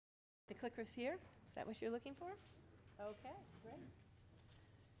clickers here. Is that what you're looking for? Okay, great.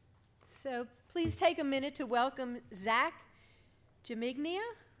 So please take a minute to welcome Zach Gemignani.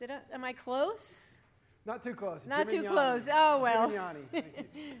 Am I close? Not too close. Not too close. Oh, well.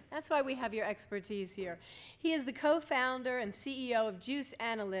 That's why we have your expertise here. He is the co-founder and CEO of Juice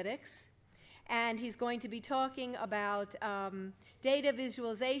Analytics, and he's going to be talking about data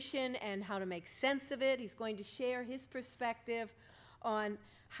visualization and how to make sense of it. He's going to share his perspective on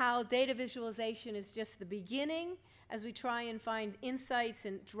how data visualization is just the beginning as we try and find insights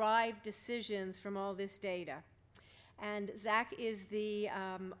and drive decisions from all this data. And Zach is the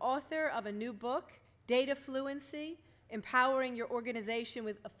author of a new book, Data Fluency, Empowering Your Organization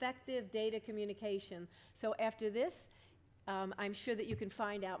with Effective Data Communication. So after this, I'm sure that you can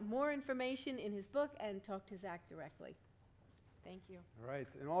find out more information in his book and talk to Zach directly. Thank you. All right,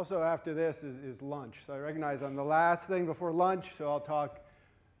 and also after this is lunch. So I recognize I'm the last thing before lunch, so I'll talk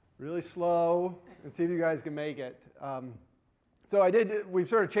really slow and see if you guys can make it. We've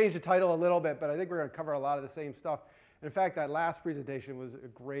sort of changed the title a little bit, but I think we're going to cover a lot of the same stuff. And in fact, that last presentation was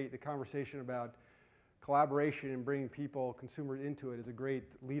the conversation about collaboration and bringing people, consumers into it is a great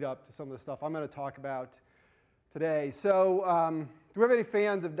lead up to some of the stuff I'm going to talk about today. So do we have any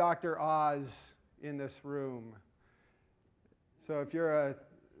fans of Dr. Oz in this room? So if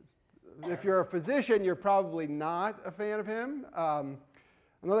you're a physician, you're probably not a fan of him. On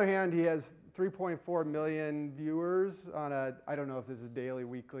the other hand, he has 3.4 million viewers on I don't know if this is daily,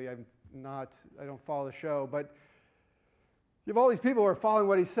 weekly, I don't follow the show, but you have all these people who are following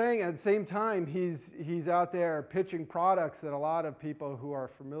what he's saying, and at the same time, he's out there pitching products that a lot of people who are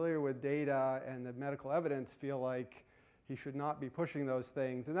familiar with data and the medical evidence feel like he should not be pushing those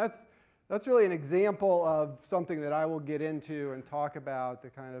things. And that's really an example of something that I will get into and talk about, the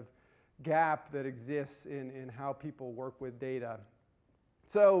kind of gap that exists in how people work with data.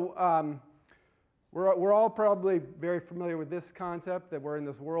 So we're all probably very familiar with this concept that we're in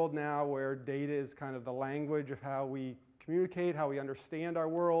this world now where data is kind of the language of how we communicate, how we understand our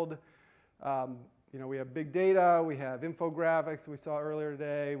world. We have big data, we have infographics we saw earlier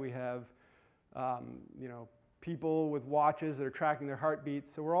today, we have people with watches that are tracking their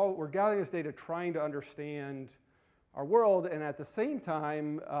heartbeats. So we're gathering this data trying to understand our world, and at the same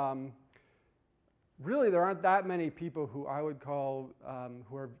time, really there aren't that many people who I would call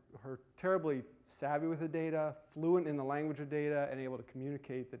who are terribly savvy with the data, fluent in the language of data, and able to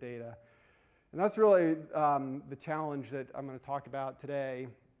communicate the data. And that's really the challenge that I'm going to talk about today.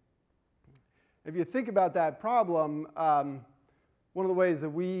 If you think about that problem, one of the ways that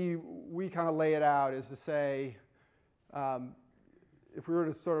we kind of lay it out is to say, if we were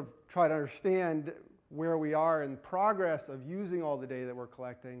to sort of try to understand where we are in progress of using all the data that we're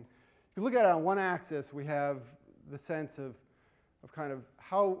collecting, if you look at it on one axis, we have the sense of kind of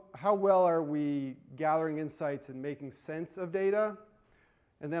how well are we gathering insights and making sense of data.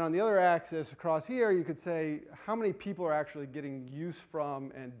 And then on the other axis across here, you could say how many people are actually getting use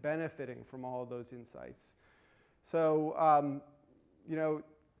from and benefiting from all of those insights. So,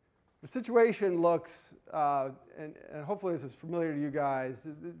 the situation looks, and hopefully this is familiar to you guys,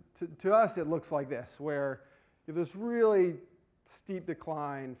 to us it looks like this, where you have this really steep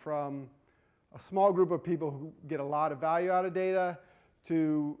decline from a small group of people who get a lot of value out of data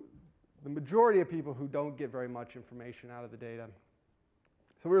to the majority of people who don't get very much information out of the data.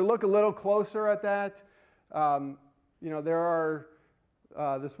 So we're going to look a little closer at that. There are,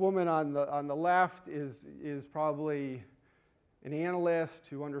 this woman on the left is probably an analyst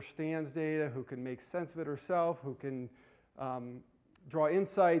who understands data, who can make sense of it herself, who can draw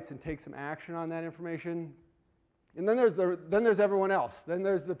insights and take some action on that information. And then there's everyone else. Then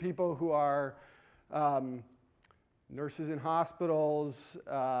there's the people who are nurses in hospitals,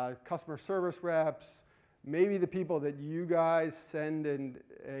 customer service reps, maybe the people that you guys send in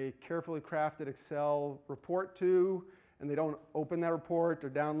a carefully crafted Excel report to, and they don't open that report or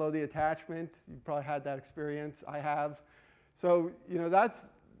download the attachment. You've probably had that experience. I have. So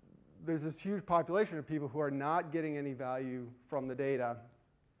there's this huge population of people who are not getting any value from the data.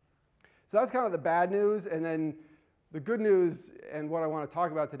 So that's kind of the bad news. And then the good news, and what I want to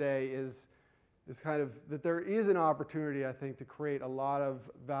talk about today, is kind of that there is an opportunity, I think, to create a lot of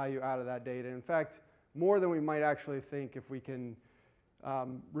value out of that data. In fact, more than we might actually think if we can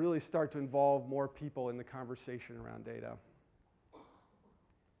really start to involve more people in the conversation around data.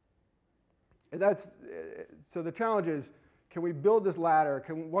 And so the challenge is, can we build this ladder?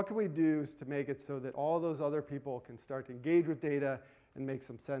 What can we do to make it so that all those other people can start to engage with data and make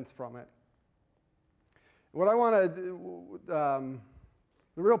some sense from it? What I want to, the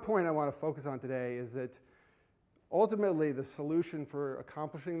real point I want to focus on today is that ultimately the solution for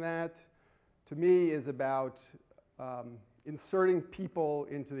accomplishing that to me, is about inserting people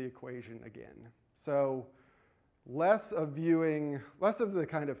into the equation again. So less of the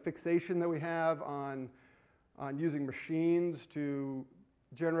kind of fixation that we have on using machines to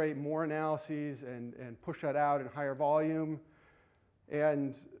generate more analyses and push that out in higher volume,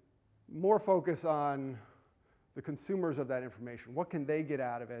 and more focus on the consumers of that information. What can they get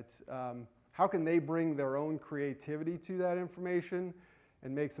out of it? How can they bring their own creativity to that information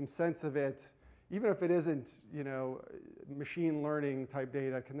and make some sense of it? Even if it isn't, machine learning type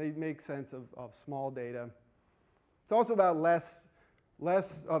data, can they make sense of small data? It's also about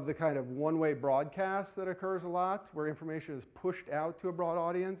less of the kind of one-way broadcast that occurs a lot, where information is pushed out to a broad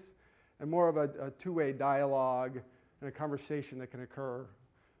audience, and more of a two-way dialogue and a conversation that can occur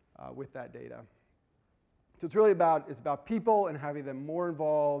with that data. So it's really about people and having them more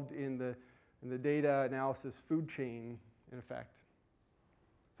involved in the data analysis food chain, in effect.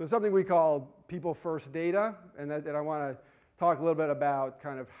 So something we call people-first data, and I want to talk a little bit about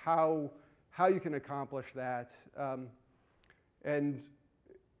kind of how you can accomplish that. And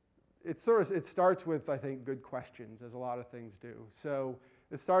it starts with, I think, good questions, as a lot of things do. So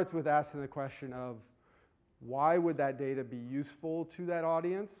it starts with asking the question of, why would that data be useful to that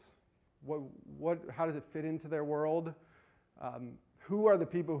audience? How does it fit into their world? Who are the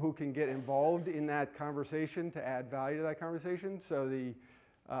people who can get involved in that conversation to add value to that conversation? So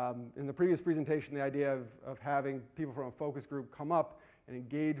in the previous presentation, the idea of having people from a focus group come up and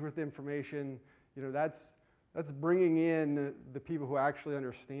engage with information, that's bringing in the people who actually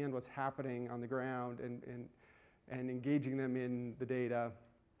understand what's happening on the ground and engaging them in the data.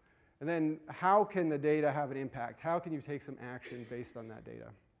 And then how can the data have an impact? How can you take some action based on that data?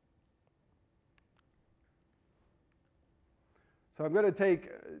 So I'm going to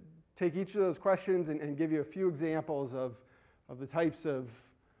take each of those questions and give you a few examples of the types of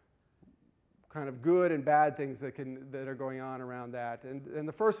kind of good and bad things that are going on around that. And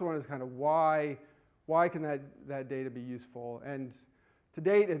the first one is kind of why can that data be useful? And to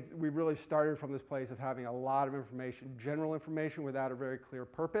date, we've really started from this place of having a lot of information, general information without a very clear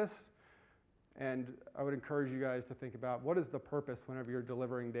purpose. And I would encourage you guys to think about, what is the purpose whenever you're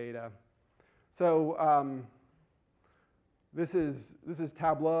delivering data? So this is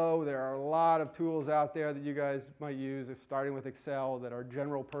Tableau. There are a lot of tools out there that you guys might use, starting with Excel, that are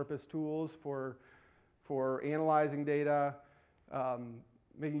general purpose tools for analyzing data,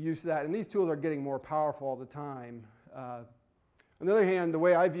 making use of that. And these tools are getting more powerful all the time. On the other hand, the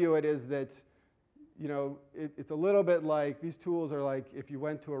way I view it is that it's a little bit like, these tools are like if you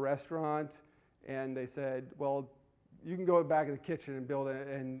went to a restaurant and they said, well, you can go back in the kitchen and build it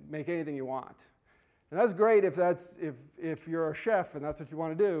and make anything you want. And that's great if you're a chef and that's what you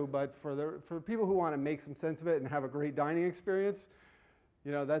want to do, but for people who want to make some sense of it and have a great dining experience,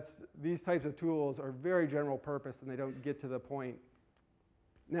 these types of tools are very general purpose and they don't get to the point.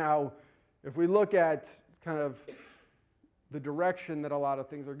 Now, if we look at kind of the direction that a lot of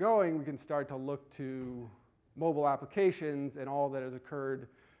things are going, we can start to look to mobile applications and all that has occurred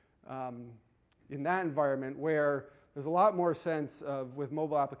in that environment, where there's a lot more sense of, with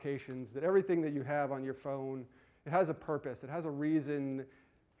mobile applications, that everything that you have on your phone, it has a purpose, it has a reason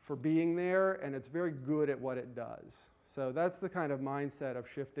for being there, and it's very good at what it does. So that's the kind of mindset of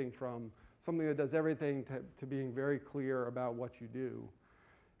shifting from something that does everything to being very clear about what you do.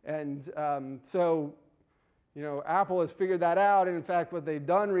 And Apple has figured that out, and in fact what they've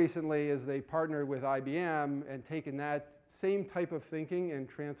done recently is they partnered with IBM and taken that same type of thinking and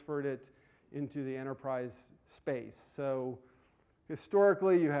transferred it into the enterprise space. So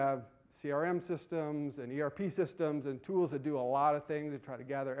historically you have CRM systems and ERP systems and tools that do a lot of things to try to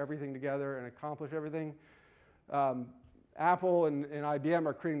gather everything together and accomplish everything. Apple and IBM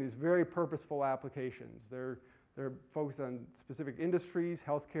are creating these very purposeful applications. They're focused on specific industries,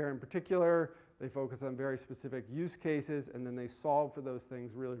 healthcare in particular. They focus on very specific use cases, and then they solve for those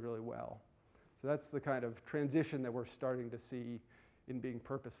things really, really well. So that's the kind of transition that we're starting to see in being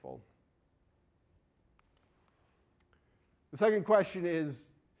purposeful. The second question is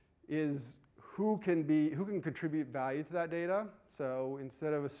who can contribute value to that data? So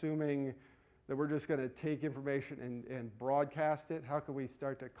instead of assuming that we're just going to take information and broadcast it, how can we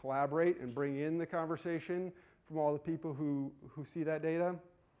start to collaborate and bring in the conversation from all the people who see that data?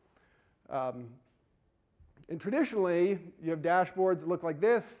 And traditionally, you have dashboards that look like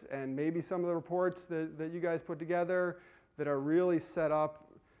this, and maybe some of the reports that you guys put together that are really set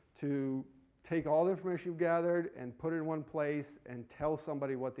up to take all the information you've gathered and put it in one place and tell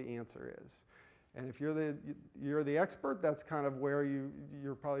somebody what the answer is. And if you're the expert, that's kind of where you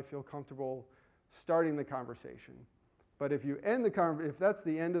probably feel comfortable starting the conversation. But if if that's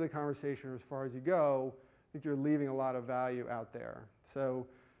the end of the conversation or as far as you go, I think you're leaving a lot of value out there. So,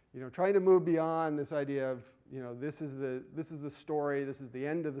 trying to move beyond this idea of, this is the story, this is the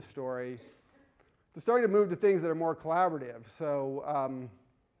end of the story, to starting to move to things that are more collaborative. So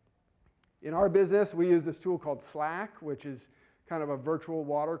in our business, we use this tool called Slack, which is kind of a virtual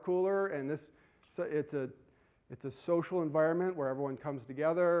water cooler, and it's a social environment where everyone comes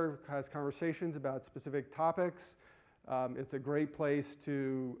together, has conversations about specific topics. It's a great place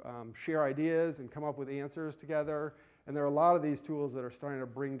to share ideas and come up with answers together. And there are a lot of these tools that are starting to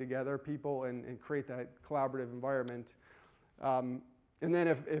bring together people and create that collaborative environment. And then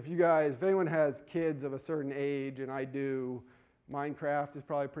if anyone has kids of a certain age, and I do, Minecraft is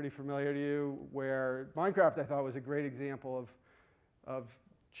probably pretty familiar to you, where Minecraft I thought was a great example of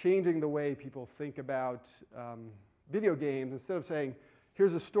changing the way people think about video games. Instead of saying,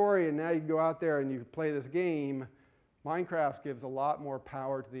 here's a story and now you can go out there and you play this game, Minecraft gives a lot more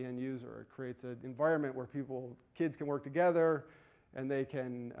power to the end user. It creates an environment where kids can work together and they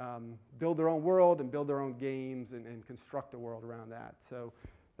can build their own world and build their own games and construct a world around that. So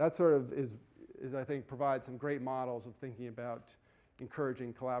that sort of is I think, provides some great models of thinking about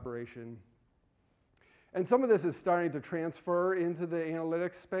encouraging collaboration. And some of this is starting to transfer into the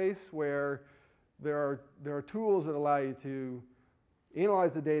analytics space, where there are tools that allow you to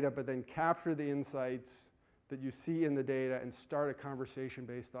analyze the data, but then capture the insights that you see in the data and start a conversation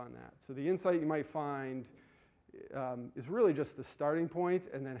based on that. So the insight you might find is really just the starting point,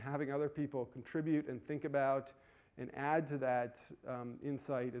 and then having other people contribute and think about and add to that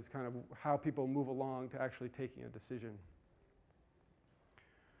insight is kind of how people move along to actually taking a decision.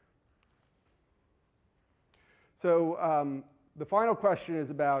 So the final question is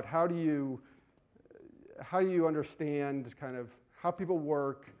about how do you understand kind of how people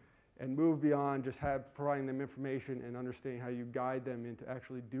work and move beyond just providing them information and understanding how you guide them into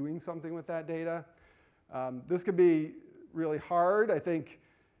actually doing something with that data. This could be really hard. I think,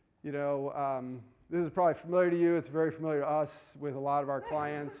 this is probably familiar to you. It's very familiar to us with a lot of our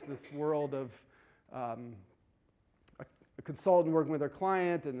clients, this world of a consultant working with their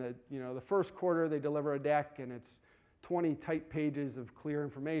client, and the first quarter they deliver a deck and it's 20 tight pages of clear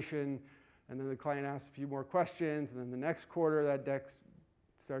information, and then the client asks a few more questions, and then the next quarter that deck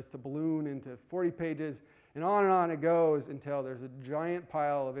starts to balloon into 40 pages, and on it goes until there's a giant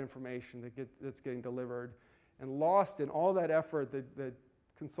pile of information that's getting delivered. And lost in all that effort that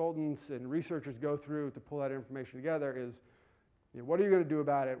consultants and researchers go through to pull that information together is, what are you going to do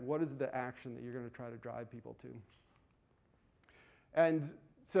about it? What is the action that you're going to try to drive people to? And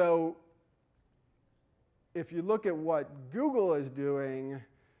so if you look at what Google is doing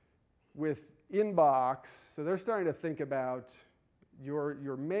with Inbox, so they're starting to think about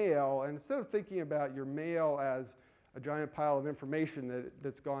your mail, and instead of thinking about your mail as a giant pile of information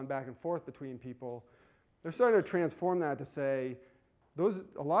that's gone back and forth between people, they're starting to transform that to say,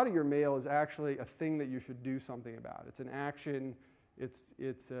 a lot of your mail is actually a thing that you should do something about. It's an action. It's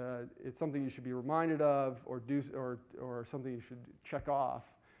something you should be reminded of or something you should check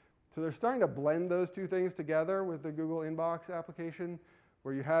off. So they're starting to blend those two things together with the Google Inbox application,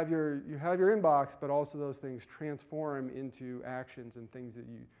 where you have your inbox, but also those things transform into actions and things that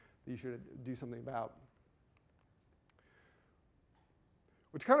you should do something about.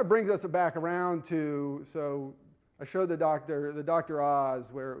 Which kind of brings us back around to, so I showed the Dr.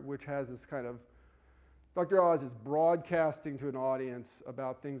 Oz, which has this kind of, Dr. Oz is broadcasting to an audience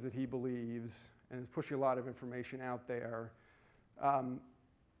about things that he believes and is pushing a lot of information out there.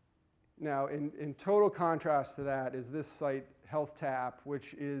 Now, in total contrast to that is this site, HealthTap,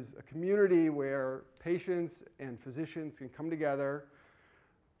 which is a community where patients and physicians can come together.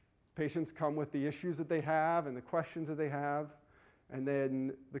 Patients come with the issues that they have and the questions that they have. And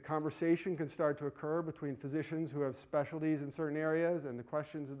then the conversation can start to occur between physicians who have specialties in certain areas and the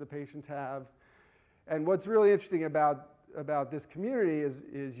questions that the patients have. And what's really interesting about this community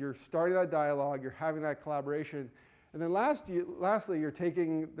is you're starting that dialogue, you're having that collaboration, and then lastly,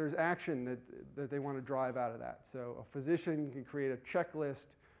 there's action that they want to drive out of that. So a physician can create a checklist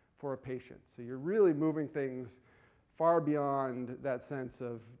for a patient. So you're really moving things far beyond that sense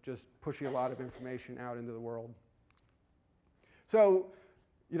of just pushing a lot of information out into the world. So,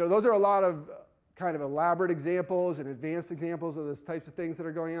 those are a lot of kind of elaborate examples and advanced examples of those types of things that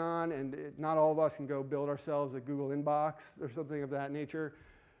are going on, and not all of us can go build ourselves a Google Inbox or something of that nature.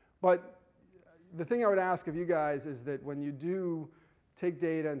 But the thing I would ask of you guys is that when you do take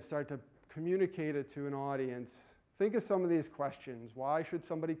data and start to communicate it to an audience, think of some of these questions. Why should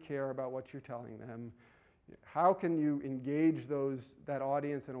somebody care about what you're telling them? How can you engage that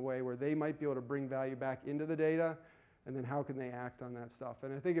audience in a way where they might be able to bring value back into the data? and then how can they act on that stuff.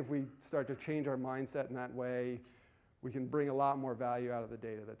 And I think if we start to change our mindset in that way, we can bring a lot more value out of the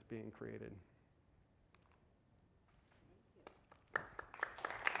data that's being created.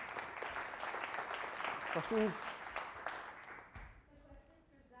 Questions?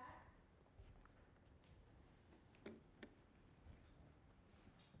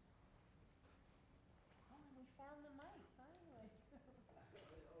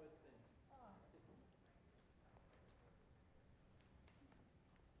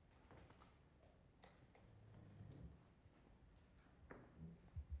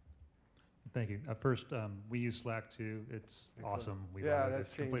 Thank you. First, we use Slack too. It's Excellent. awesome. We Yeah, love it. that's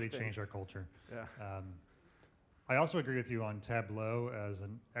It's completely changed changed our things. culture. Yeah. I also agree with you on Tableau as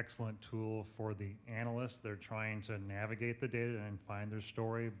an excellent tool for the analysts. They're trying to navigate the data and find their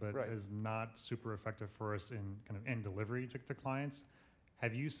story, but Right. is not super effective for us in kind of in delivery to clients.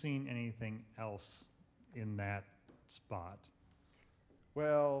 Have you seen anything else in that spot?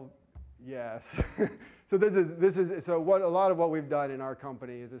 Well, yes. So this is so what a lot of what we've done in our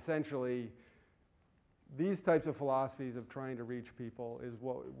company is essentially these types of philosophies of trying to reach people is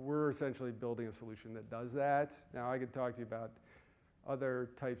what we're essentially building a solution that does that. Now I could talk to you about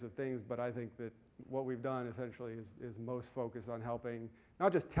other types of things, but I think that what we've done essentially is most focused on helping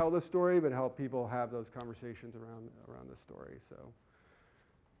not just tell the story, but help people have those conversations around the story. So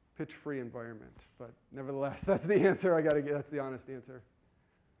pitch-free environment, but nevertheless, that's the answer I got to get. That's the honest answer.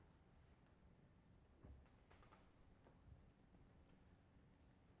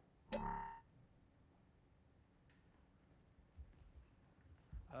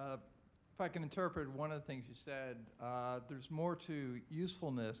 If I can interpret one of the things you said, there's more to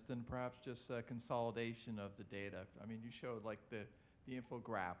usefulness than perhaps just consolidation of the data. I mean, you showed like the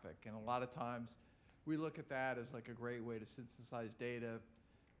infographic, and a lot of times we look at that as like a great way to synthesize data.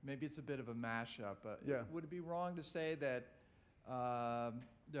 Maybe it's a bit of a mashup. Yeah. Would it be wrong to say that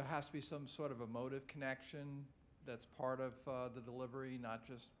there has to be some sort of emotive connection that's part of the delivery, not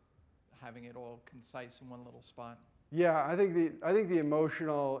just having it all concise in one little spot? Yeah, I think the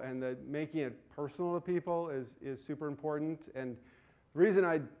emotional and the making it personal to people is super important. And the reason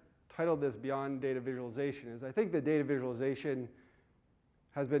I titled this Beyond Data Visualization is I think that data visualization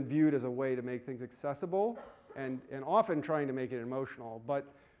has been viewed as a way to make things accessible and often trying to make it emotional.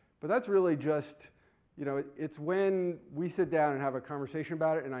 But that's really just, you know, it's when we sit down and have a conversation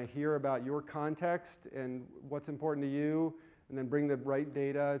about it and I hear about your context and what's important to you and then bring the right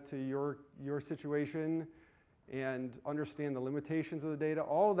data to your situation and understand the limitations of the data,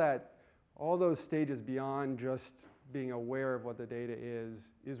 all those stages beyond just being aware of what the data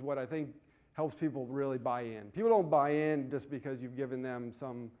is what I think helps people really buy in. People don't buy in just because you've given them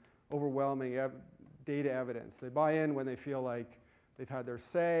some overwhelming data evidence. They buy in when they feel like they've had their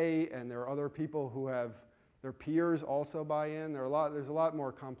say and there are other people who have their peers also buy in. There's a lot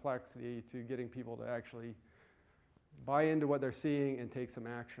more complexity to getting people to actually buy into what they're seeing and take some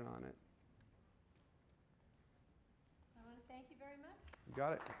action on it. I want to thank you very much. You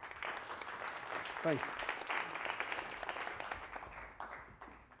got it. Thanks.